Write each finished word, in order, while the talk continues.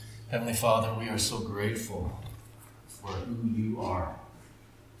Heavenly Father, we are so grateful for who you are,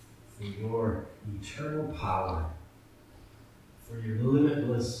 for your eternal power, for your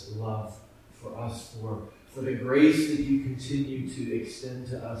limitless love for us, for the grace that you continue to extend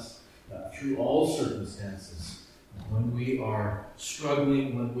to us through all circumstances. When we are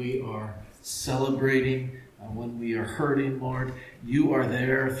struggling, when we are celebrating, when we are hurting, Lord, you are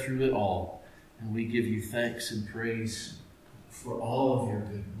there through it all. And we give you thanks and praise for all of your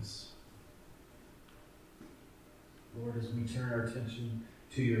goodness. Lord, as we turn our attention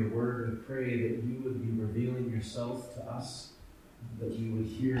to your word, we pray that you would be revealing yourself to us, that we would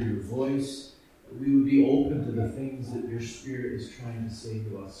hear your voice, that we would be open to the things that your Spirit is trying to say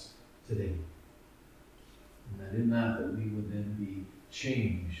to us today. And that in that we would then be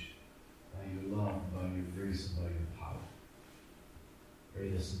changed by your love, by your grace, and by your power. Pray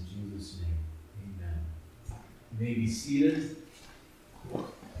this in Jesus' name. Amen. You may be seated.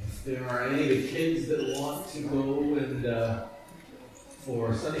 If there are any of the kids that want to go and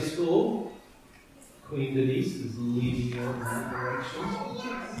for Sunday school, Queen Denise is leading you in that direction.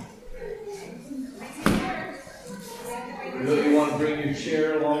 You want to bring your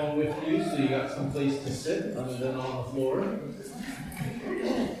chair along with you so you got some place to sit other than on the floor.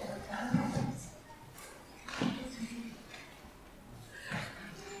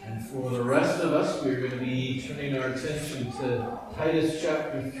 And for the rest of us, we're going to be turning our attention to Titus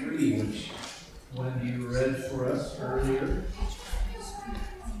chapter 3, which Wendy read for us earlier.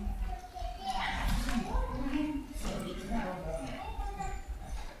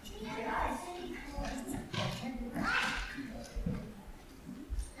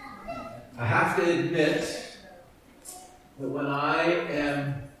 I have to admit that when I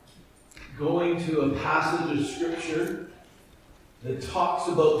am going to a passage of Scripture that talks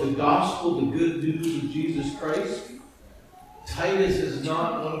about the gospel, the good news of Jesus Christ, Titus is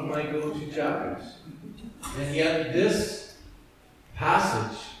not one of my go-to chapters. And yet this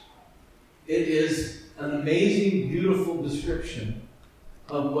passage, it is an amazing, beautiful description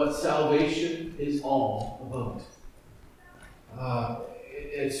of what salvation is all about.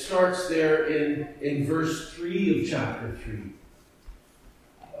 It starts there in verse 3 of chapter 3.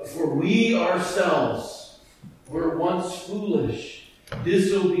 For we ourselves were once foolish,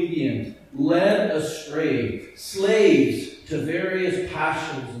 disobedient, led astray, slaves to various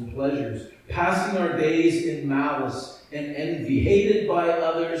passions and pleasures, passing our days in malice and envy, hated by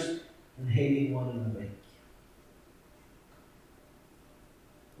others and hating one another.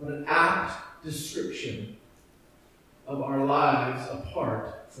 What an apt description of our lives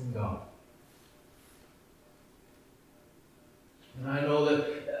apart from God. And I know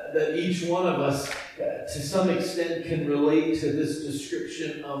that each one of us, to some extent, can relate to this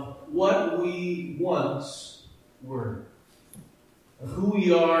description of what we once were, of who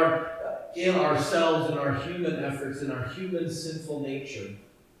we are in ourselves, in our human efforts, in our human sinful nature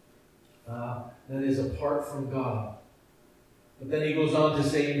that is apart from God. But then he goes on to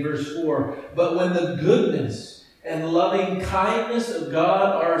say in verse 4, but when the goodness and loving kindness of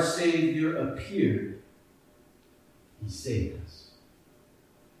God our Savior appeared, he saved us.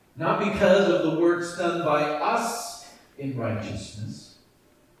 Not because of the works done by us in righteousness,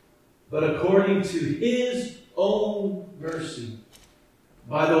 but according to his own mercy,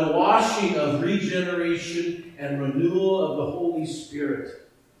 by the washing of regeneration and renewal of the Holy Spirit,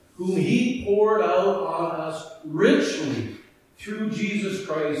 whom he poured out on us richly through Jesus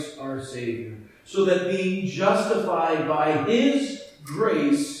Christ our Savior, so that being justified by his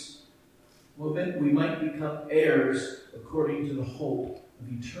grace, we might become heirs according to the hope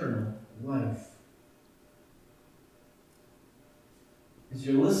of eternal life. As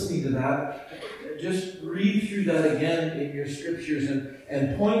you're listening to that, just read through that again in your scriptures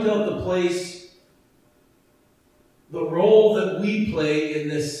and point out the place, the role that we play in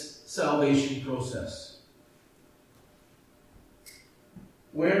this salvation process.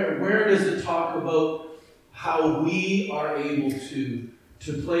 Where does it talk about how we are able to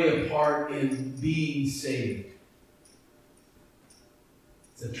play a part in being saved?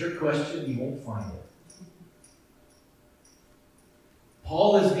 It's a trick question. You won't find it.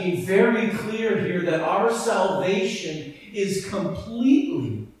 Paul is being very clear here that our salvation is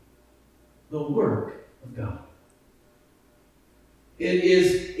completely the work of God. It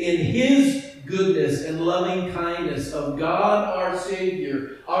is in his goodness and loving kindness of God our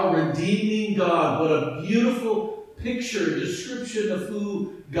Savior, our redeeming God. What a beautiful picture, description of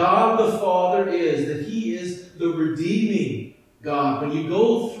who God the Father is, that he is the redeeming God. When you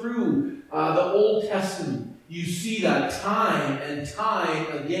go through the Old Testament, you see that time and time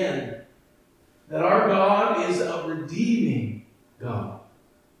again, that our God is a redeeming God.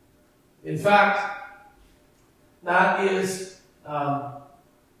 In fact, that is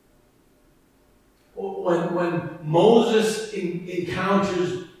when Moses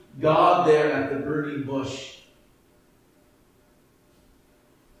encounters God there at the burning bush.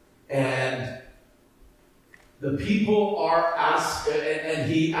 And the people are asked,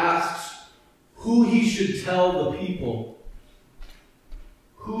 and he asks who he should tell the people.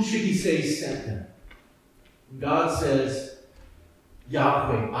 Who should he say sent them? God says,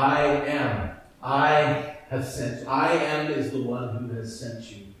 Yahweh, I am. I have sent you. I am is the one who has sent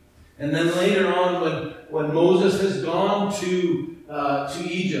you. And then later on, when Moses has gone to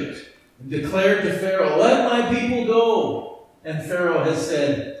Egypt and declared to Pharaoh, let my people go. And Pharaoh has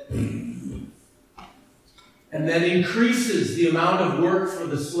said, and then increases the amount of work for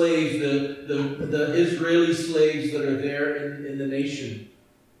the slaves, the Israeli slaves that are there in the nation.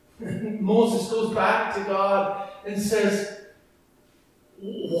 Moses goes back to God and says,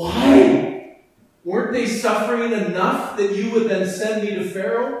 why? Weren't they suffering enough that you would then send me to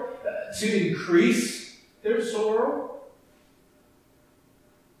Pharaoh to increase their sorrow?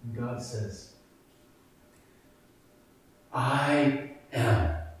 And God says, I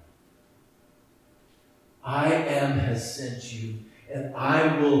am. I am has sent you, and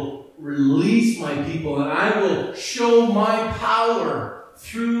I will release my people, and I will show my power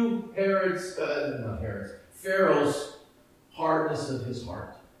through Pharaoh's hardness of his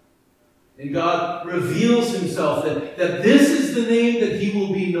heart. And God reveals himself that this is the name that he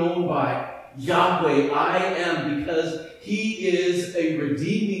will be known by. Yahweh, I am, because he is a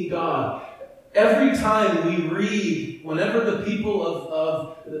redeeming God. Every time we read, whenever the people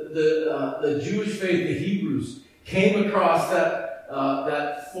of the Jewish faith, the Hebrews, came across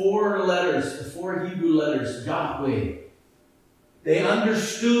that 4 letters, the 4 Hebrew letters, Yahweh, they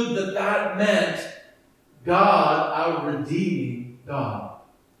understood that meant God, our redeeming God.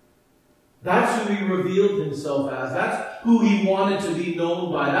 That's who he revealed himself as. That's who he wanted to be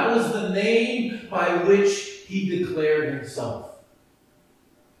known by. That was the name by which he declared himself.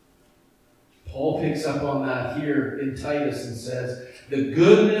 Paul picks up on that here in Titus and says, the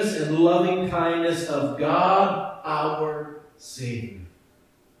goodness and loving kindness of God, our Savior.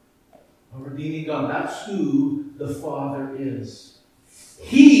 Our redeeming God. That's who the Father is.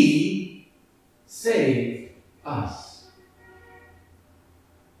 He saved us.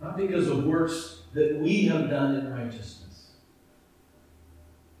 Not because of works that we have done in righteousness.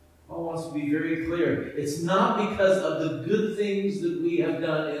 Paul wants to be very clear. It's not because of the good things that we have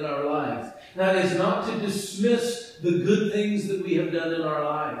done in our lives. That is not to dismiss the good things that we have done in our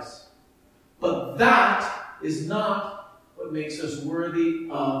lives. But that is not what makes us worthy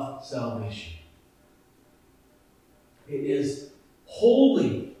of salvation. It is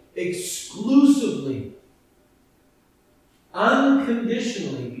wholly, exclusively,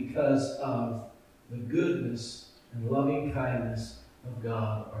 unconditionally because of the goodness and loving kindness of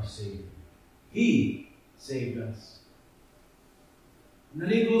God our Savior. He saved us. And then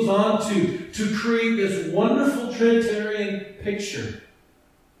he goes on to create this wonderful Trinitarian picture.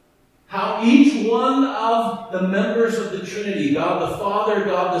 How each one of the members of the Trinity, God the Father,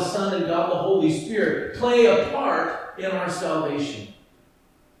 God the Son, and God the Holy Spirit, play a part in our salvation.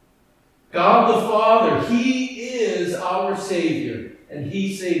 God the Father, he is our Savior, and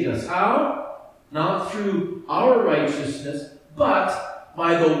he saved us. How? Not through our righteousness, but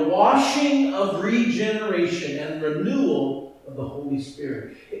by the washing of regeneration and renewal of the Holy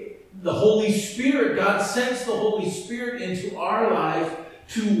Spirit. The Holy Spirit, God sends the Holy Spirit into our lives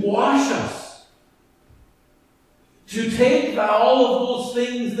to wash us. To take all of those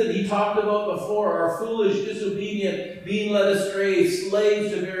things that he talked about before, our foolish, disobedient, being led astray,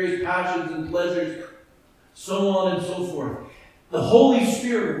 slaves to various passions and pleasures, so on and so forth. The Holy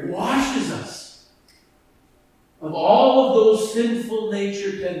Spirit washes us of all of those sinful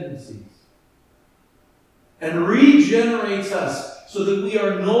nature tendencies and regenerates us so that we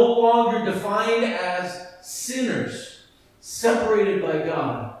are no longer defined as sinners, separated by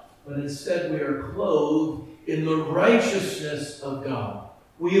God, but instead we are clothed in the righteousness of God.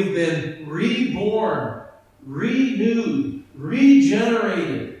 We have been reborn, renewed,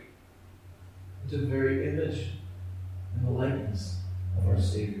 regenerated into the very image and the likeness of our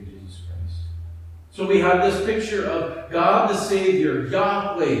Savior Jesus Christ. So we have this picture of God the Savior,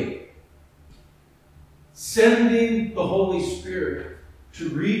 Yahweh, sending the Holy Spirit to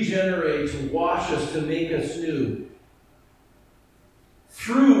regenerate, to wash us, to make us new,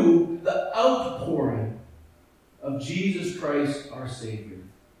 through the outpouring of Jesus Christ, our Savior.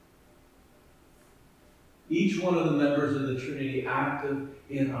 Each one of the members of the Trinity active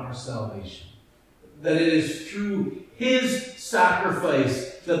in our salvation. that it is through His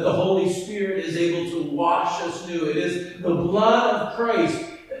sacrifice that the Holy Spirit is able to wash us new. It is the blood of Christ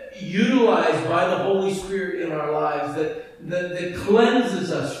utilized by the Holy Spirit in our lives that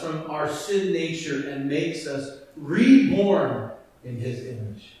cleanses us from our sin nature and makes us reborn in His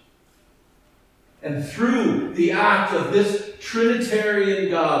image. And through the act of this Trinitarian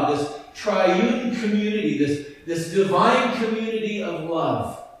God, this triune community, this divine community of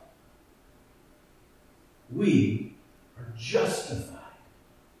love, we are justified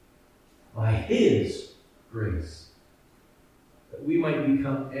by His grace, that we might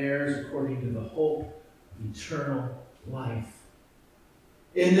become heirs according to the hope of eternal life.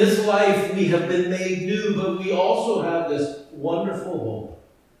 In this life we have been made new, but we also have this wonderful hope.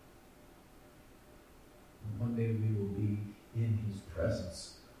 And one day we will be in His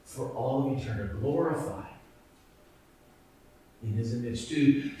presence for all of eternity, glorified in His image,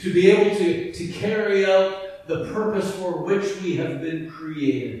 to be able to carry out the purpose for which we have been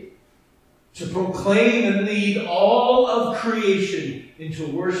created, to proclaim and lead all of creation into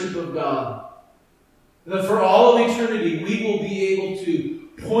worship of God. That for all of eternity we will be able to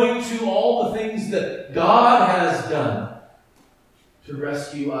point to all the things that God has done to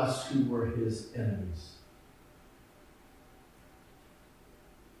rescue us who were His enemies.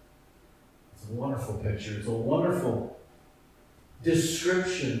 It's a wonderful picture. It's a wonderful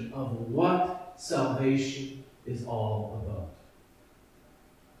description of what salvation is all about.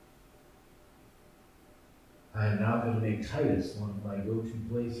 I am now going to make Titus one of my go-to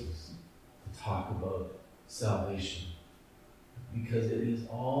places to talk about salvation, because it is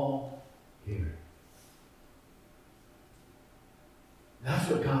all here. That's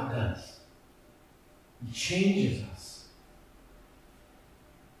what God does. He changes us.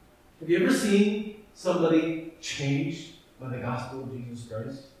 Have you ever seen somebody changed by the gospel of Jesus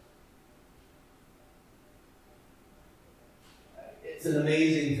Christ? It's an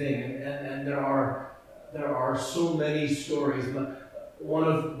amazing thing, and there are so many stories. One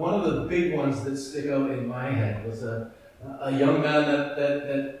of the big ones that stick out in my head was a young man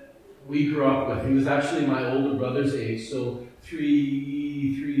that we grew up with. He was actually my older brother's age, so three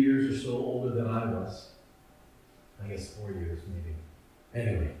years or so older than I was. I guess 4 years maybe.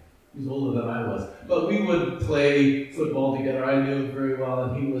 Anyway, he was older than I was. But we would play football together. I knew him very well,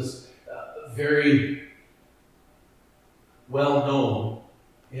 and he was very well known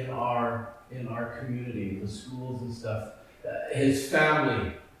in our community, the schools and stuff. His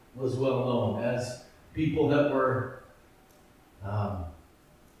family was well known as people that were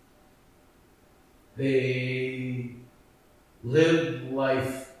they lived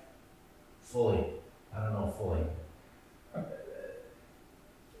life fully. I don't know, fully.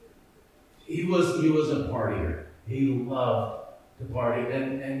 He was a partier. He loved to party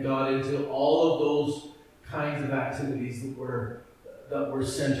and got into all of those kinds of activities that were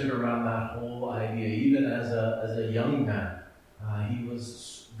centered around that whole idea. Even as a young man, he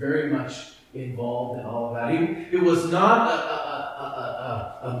was very much involved in all of that. He was not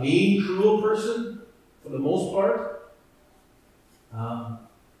a mean, cruel person for the most part,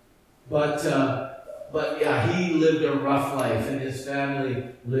 but yeah, he lived a rough life, and his family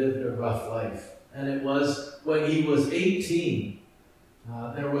lived a rough life. And it was when he was 18.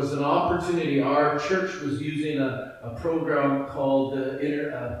 There was an opportunity. Our church was using a program called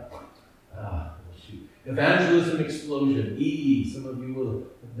Evangelism Explosion, EE. Some of you will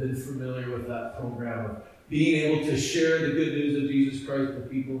have been familiar with that program of being able to share the good news of Jesus Christ with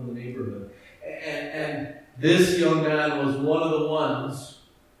people in the neighborhood. And this young man was one of the ones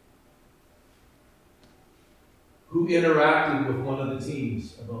who interacted with one of the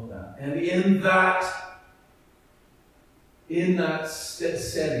teams about that. And in that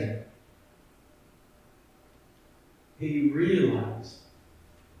setting, he realized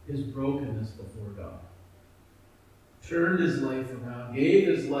his brokenness before God, turned his life around, gave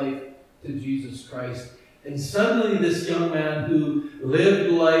his life to Jesus Christ, and suddenly this young man who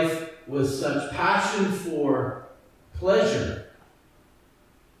lived life with such passion for pleasure,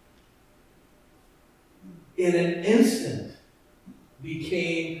 in an instant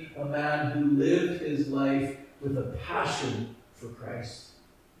became a man who lived his life with a passion for Christ.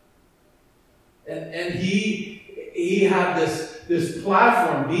 And he had this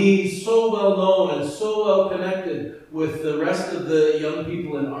platform, being so well known and so well connected with the rest of the young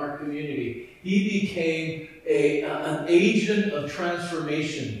people in our community. He became an agent of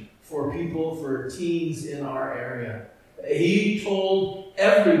transformation for people, for teens in our area. He told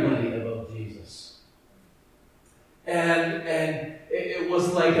everybody about Jesus. And it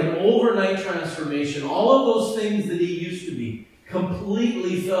was like an overnight transformation. All of those things that he used to be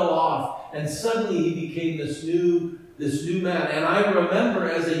completely fell off. and suddenly he became this new man. And I remember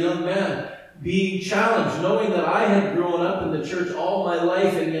as a young man being challenged, knowing that I had grown up in the church all my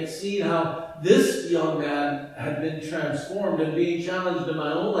life and yet seeing how this young man had been transformed, and being challenged in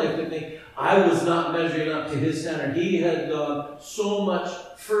my own life to think I was not measuring up to his standard. He had gone so much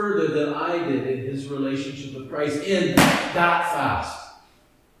further than I did in his relationship with Christ in that fast.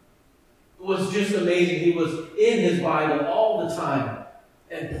 It was just amazing. He was in his Bible all the time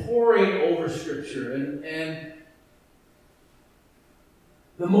and poring over Scripture. And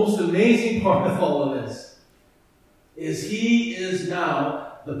the most amazing part of all of this is he is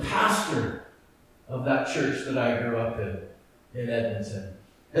now the pastor of that church that I grew up in Edmonton.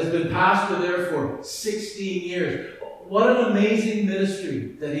 Has been pastor there for 16 years. What an amazing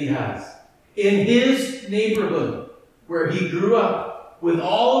ministry that he has. In his neighborhood where he grew up, with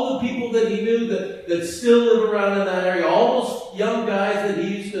all of the people that he knew that still live around in that area, all those young guys that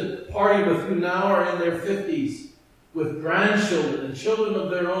he used to party with who now are in their 50s, with grandchildren and children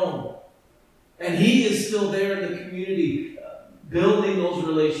of their own. And he is still there in the community, building those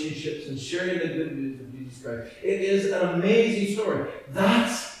relationships and sharing the good news of Jesus Christ. It is an amazing story.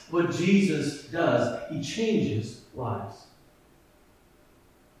 That's what Jesus does. He changes lives.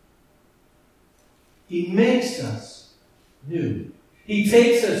 He makes us new. He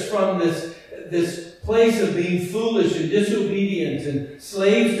takes us from this place of being foolish and disobedient and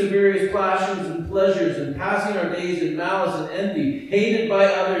slaves to various passions and pleasures and passing our days in malice and envy, hated by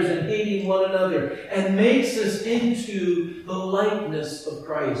others and hating one another, and makes us into the likeness of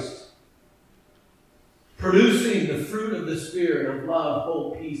Christ, producing the fruit of the Spirit of love,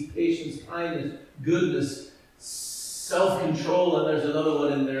 hope, peace, patience, kindness, goodness, self-control, and there's another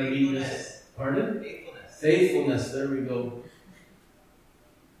one in there. Faithfulness. Pardon? Faithfulness. There we go.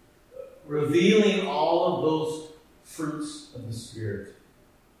 Revealing all of those fruits of the Spirit.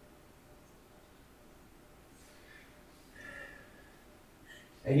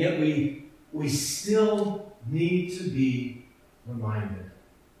 And yet we still need to be reminded.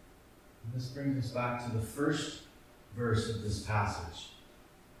 And this brings us back to the first verse of this passage.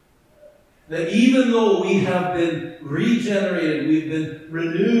 That even though we have been regenerated, we've been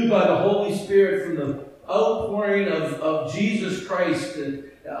renewed by the Holy Spirit from the outpouring of Jesus Christ,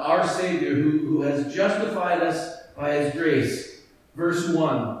 our Savior, who has justified us by His grace. Verse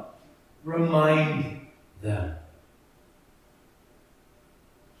 1, remind them.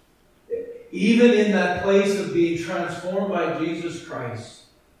 Even in that place of being transformed by Jesus Christ,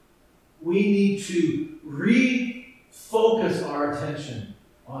 we need to refocus our attention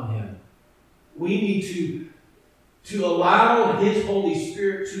on Him. We need to allow His Holy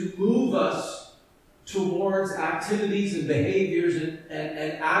Spirit to move us towards activities and behaviors and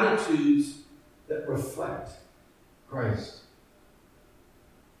attitudes that reflect Christ.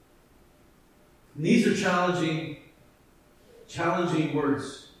 And these are challenging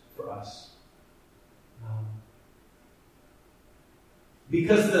words for us.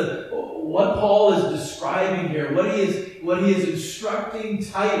 Because what Paul is describing here, what he is instructing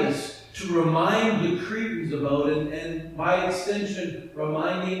Titus to remind the Cretans about, and by extension,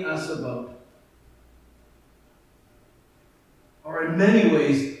 reminding us about, are in many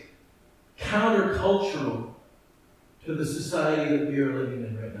ways countercultural to the society that we are living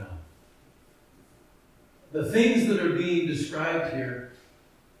in right now. The things that are being described here,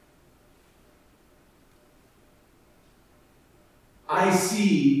 I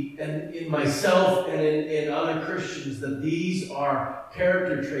see in myself and in other Christians that these are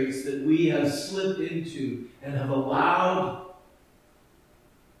character traits that we have slipped into and have allowed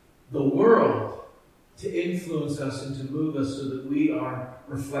the world to influence us and to move us so that we are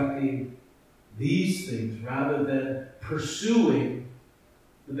reflecting these things rather than pursuing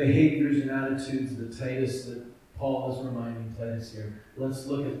the behaviors and attitudes that Paul is reminding Titus here. Let's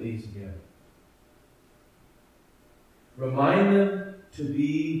look at these again. Remind them to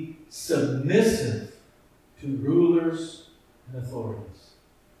be submissive to rulers and authorities.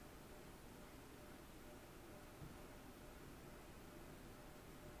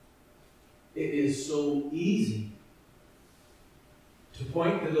 It is so easy to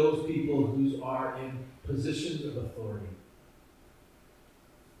point to those people who are in positions of authority,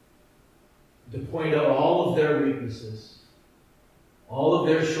 to point out all of their weaknesses, all of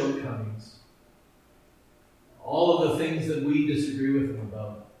their shortcomings, all of the things that we disagree with them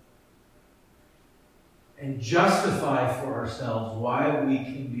about, and justify for ourselves why we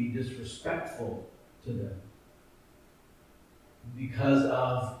can be disrespectful to them because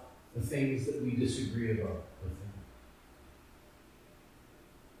of the things that we disagree about with them.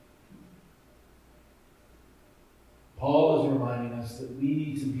 Paul is reminding lives that we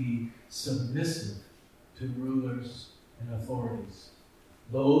need to be submissive to rulers and authorities.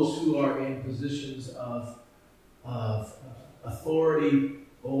 Those who are in positions of authority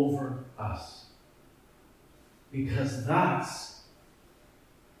over us. Because there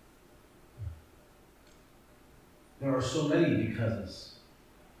are so many becauses.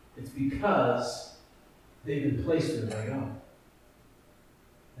 It's because they've been placed there by God.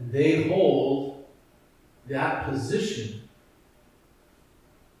 And they hold that position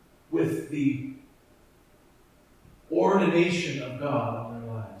with the ordination of God on their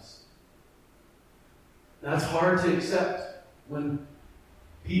lives. That's hard to accept when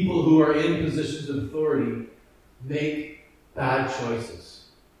people who are in positions of authority make bad choices.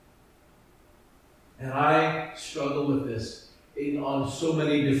 And I struggle with this on so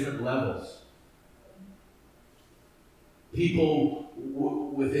many different levels. People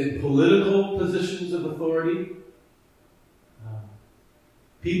within political positions of authority,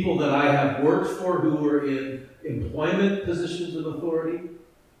 people that I have worked for who are in employment positions of authority,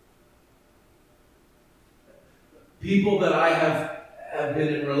 people that I have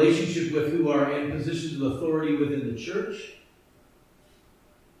been in relationship with who are in positions of authority within the church.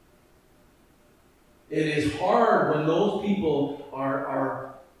 It is hard when those people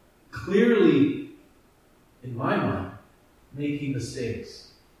are clearly, in my mind, making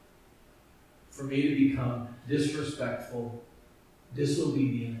mistakes, for me to become disrespectful,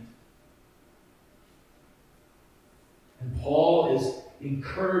 disobedient. And Paul is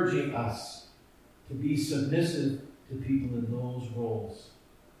encouraging us to be submissive to people in those roles.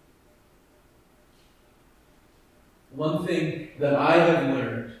 One thing that I have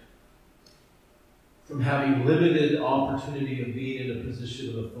learned from having limited opportunity of being in a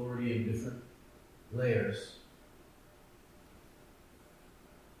position of authority in different layers,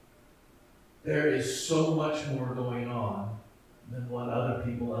 there is so much more going on than what other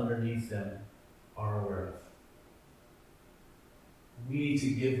people underneath them are aware of. We need to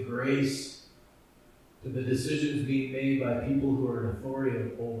give grace to the decisions being made by people who are in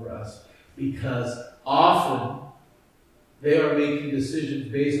authority over us, because often they are making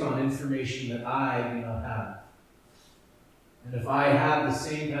decisions based on information that I do not have. And if I had the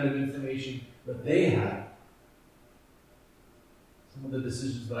same kind of information that they had, some of the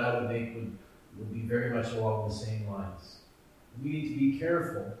decisions that I would make would be very much along the same lines. We need to be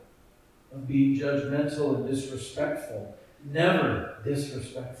careful of being judgmental and disrespectful, never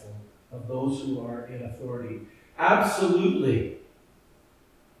disrespectful of those who are in authority. Absolutely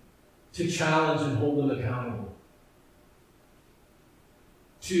to challenge and hold them accountable.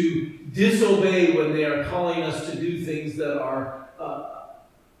 To disobey when they are calling us to do things that are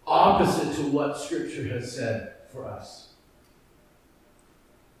opposite to what Scripture has said for us.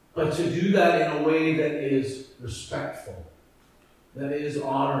 But to do that in a way that is respectful, that is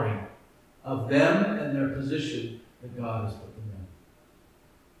honoring of them and their position that God has put them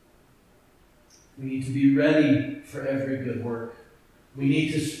in. We need to be ready for every good work. We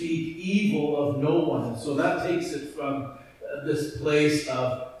need to speak evil of no one. And so that takes it from this place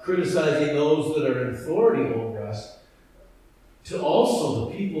of criticizing those that are in authority over us to also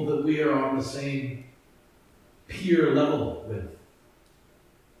the people that we are on the same peer level with.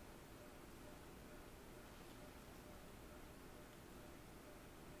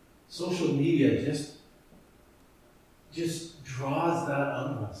 Social media just draws that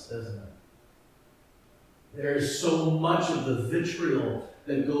on us, doesn't it? There is so much of the vitriol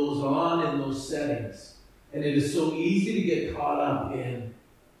that goes on in those settings. And it is so easy to get caught up in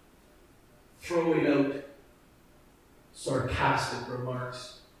throwing out sarcastic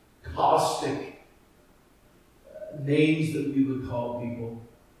remarks, caustic names that we would call people,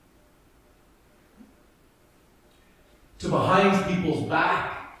 to behind people's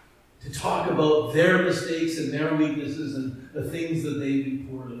back, to talk about their mistakes and their weaknesses and the things that they do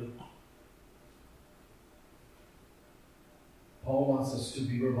poorly. Paul wants us to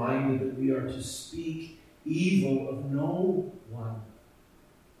be reminded that we are to speak evil of no one.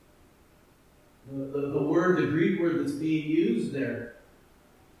 The Greek word that's being used there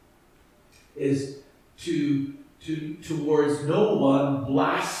is towards no one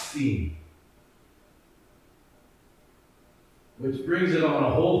blaspheme. Which brings it on a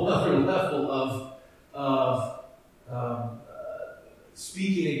whole other level of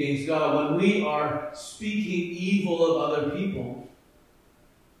speaking against God. When we are speaking evil of other people,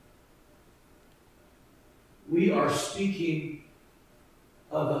 we are speaking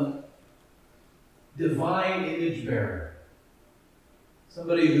of a divine image bearer.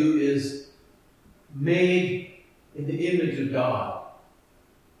 Somebody who is made in the image of God,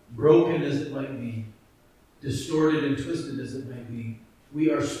 broken as it might be, distorted and twisted as it may be, we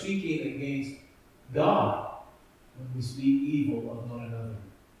are speaking against God when we speak evil of one another.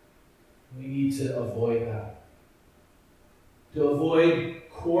 We need to avoid that. To avoid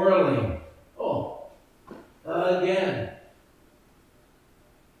quarreling. Again,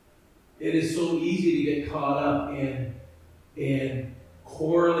 it is so easy to get caught up in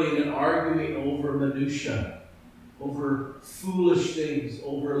quarreling and arguing over minutia, over foolish things,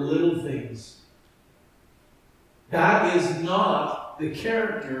 over little things. That is not the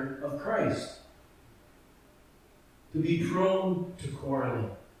character of Christ. To be prone to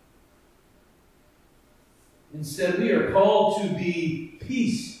quarreling. Instead, we are called to be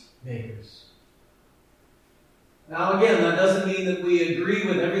peacemakers. Now again, that doesn't mean that we agree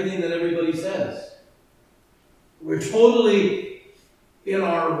with everything that everybody says. We're totally in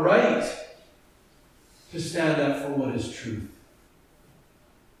our right to stand up for what is truth.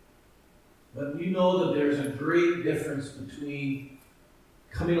 But you know that there's a great difference between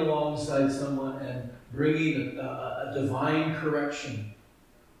coming alongside someone and bringing a divine correction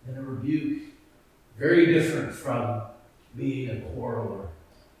and a rebuke. Very different from being a quarreler.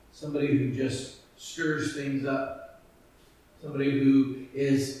 Somebody who just stirs things up. Somebody who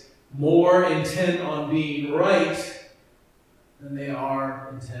is more intent on being right than they are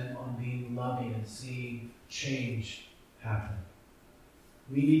intent on being loving and seeing change happen.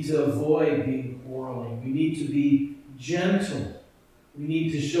 We need to avoid being quarreling. We need to be gentle. We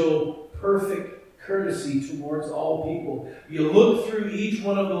need to show perfect courtesy towards all people. You look through each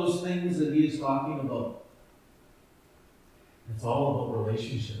one of those things that he is talking about. It's all about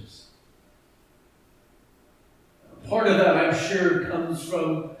relationships. Part of that, I'm sure, comes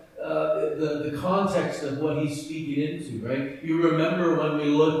from the context of what he's speaking into, right? You remember when we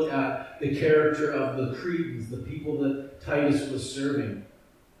looked at the character of the Cretans, the people that Titus was serving,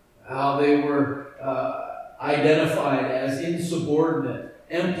 how they were identified as insubordinate,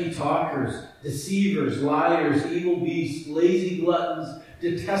 empty talkers, deceivers, liars, evil beasts, lazy gluttons,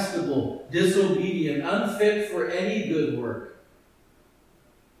 detestable, disobedient, unfit for any good work.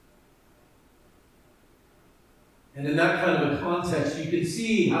 And in that kind of a context, you can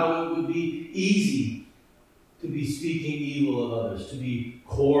see how it would be easy to be speaking evil of others, to be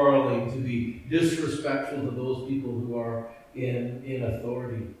quarreling, to be disrespectful to those people who are in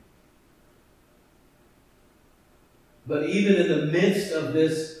authority. But even in the midst of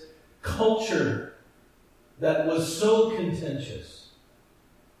this culture that was so contentious,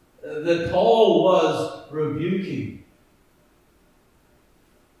 that Paul was rebuking,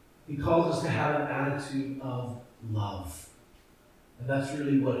 he calls us to have an attitude of love. And that's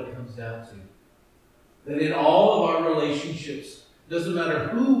really what it comes down to. That in all of our relationships, doesn't matter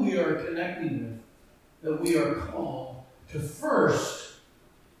who we are connecting with, that we are called to first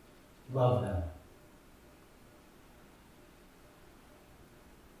love them.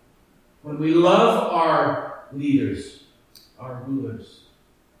 When we love our leaders, our rulers,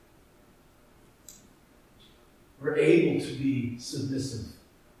 we're able to be submissive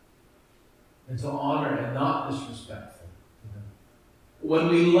and to honor and not disrespectful. When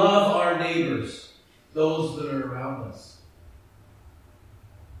we love our neighbors, those that are around us,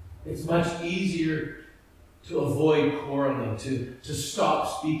 it's much easier to avoid quarreling, to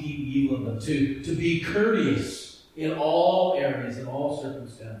stop speaking evil of them, to be courteous in all areas, in all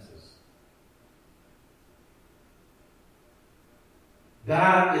circumstances.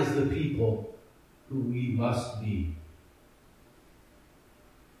 That is the people who we must be.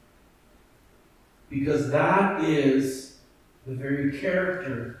 Because that is the very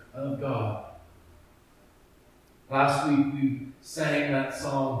character of God. Last week we sang that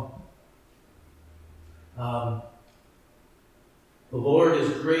song. The Lord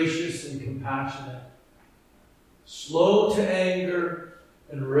is gracious and compassionate, slow to anger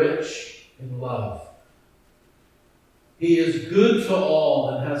and rich in love. He is good to all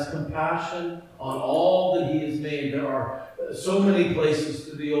and has compassion on all that he has made. There are so many places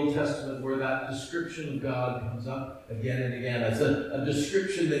through the Old Testament where that description of God comes up again and again. It's a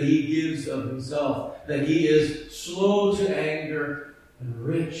description that he gives of himself, that he is slow to anger and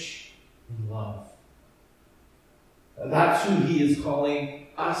rich in love. That's who he is calling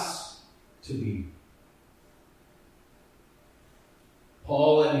us to be.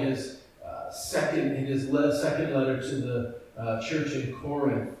 Paul, in his second letter to the church in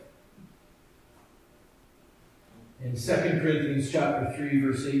Corinth, in 2 Corinthians chapter 3,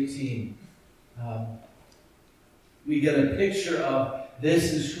 verse 18, we get a picture of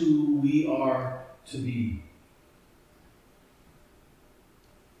this is who we are to be.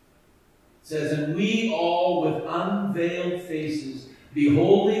 It says, "And we all with unveiled faces,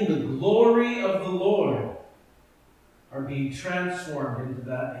 beholding the glory of the Lord, are being transformed into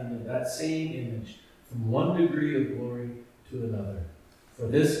that image, that same image, from one degree of glory to another. For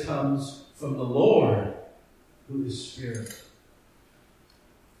this comes from the Lord, who is Spirit.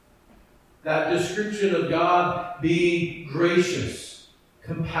 That description of God being gracious,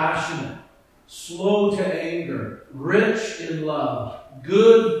 compassionate, slow to anger, rich in love,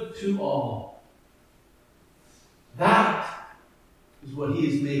 good to all. That is what he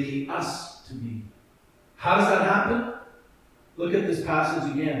is making us to be. How does that happen? Look at this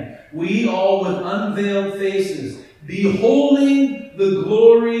passage again. We all with unveiled faces, beholding the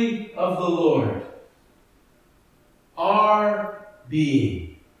glory of the Lord, are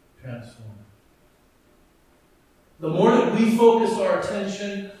being transformed. The more that we focus our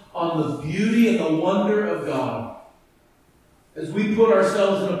attention on the beauty and the wonder of God, as we put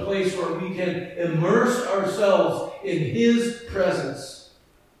ourselves in a place where we can immerse ourselves in His presence,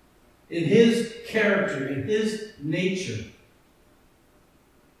 in His character, in His nature,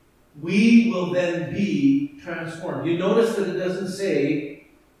 we will then be transformed. You notice that it doesn't say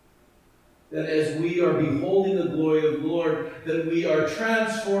that as we are beholding the glory of the Lord, that we are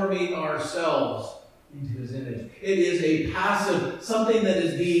transforming ourselves into His image. It is a passive, something that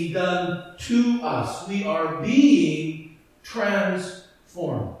is being done to us. We are being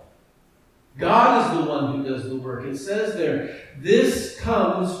transformed. God is the one who does the work. It says there, this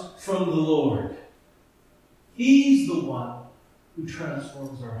comes from the Lord. He's the one who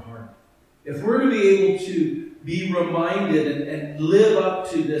transforms our heart. If we're to be able to be reminded and live up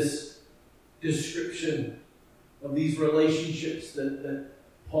to this description of these relationships that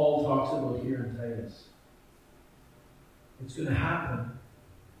Paul talks about here in Titus, it's going to happen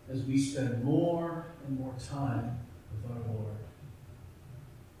as we spend more and more time with our Lord.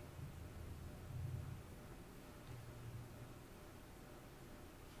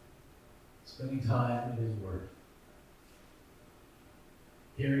 Spending time in His Word.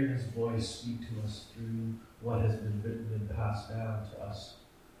 Hearing His voice speak to us through what has been written and passed down to us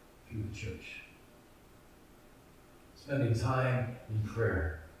through the church. Spending time in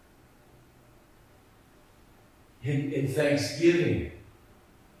prayer. In thanksgiving,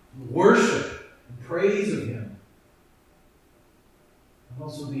 worship, and praise of Him. And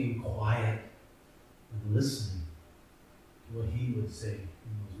also being quiet and listening to what He would say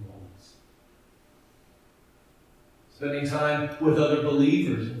in those moments. Spending time with other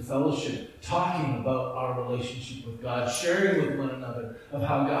believers in fellowship, talking about our relationship with God, sharing with one another of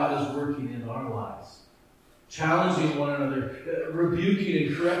how God is working in our lives. Challenging one another, rebuking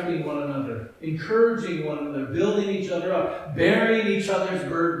and correcting one another, encouraging one another, building each other up, bearing each other's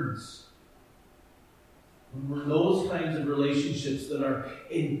burdens. When we're in those kinds of relationships that are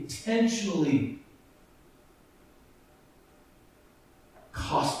intentionally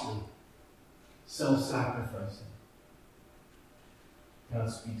costly, self-sacrificing, God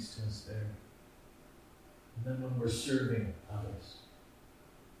speaks to us there. And then when we're serving others,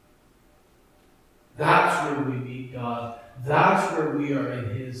 that's where we meet God. That's where we are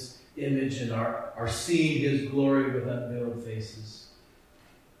in His image and are seeing His glory with unveiled faces.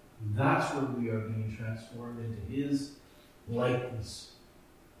 And that's where we are being transformed into His likeness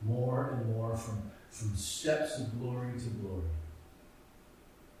more and more from steps of glory to glory.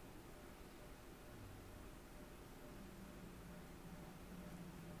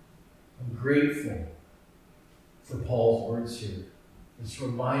 I'm grateful for Paul's words here. This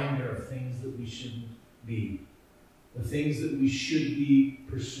reminder of things that we shouldn't be. The things that we should be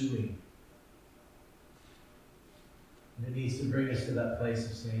pursuing. And it needs to bring us to that place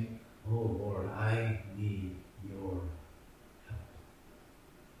of saying, oh Lord, I need your help.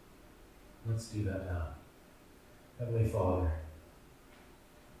 Let's do that now. Heavenly Father,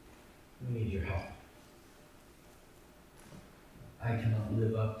 we need your help. I cannot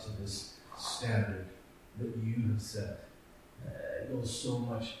live up to this standard that you have set. It goes so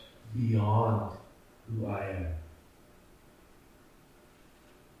much beyond who I am.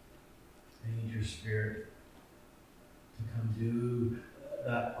 I need your Spirit to come do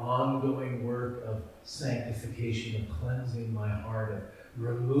that ongoing work of sanctification, of cleansing my heart, of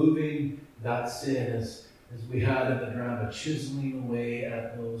removing that sin as we had in the drama, chiseling away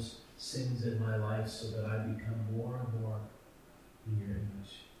at those sins in my life so that I become more and more in your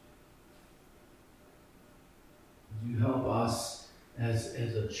image. Would you help us as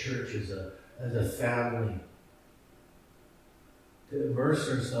a church, as a family, to immerse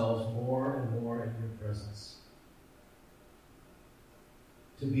ourselves more and more in your presence?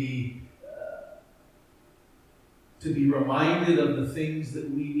 To be reminded of the things that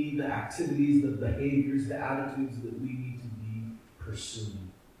we need, the activities, the behaviors, the attitudes that we need to be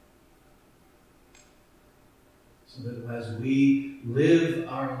pursuing. So that as we live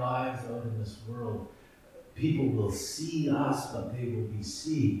our lives out in this world, people will see us, but they will be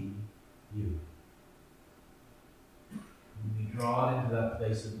seeing you. When we draw into that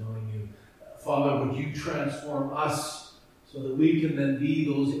place of knowing you, Father, would you transform us so that we can then be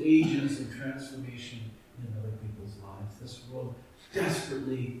those agents of transformation in other people's lives. This world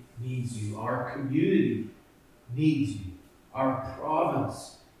desperately needs you. Our community needs you. Our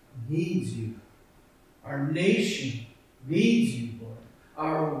province needs you. Our nation needs you, Lord.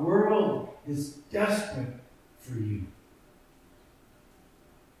 Our world is desperate for you.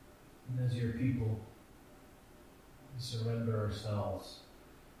 And as your people, we surrender ourselves,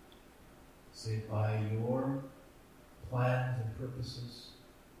 say, by your plans and purposes,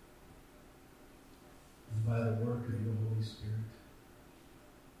 and by the work of your Holy Spirit,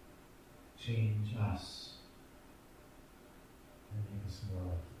 change us and make us more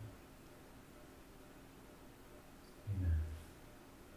like you.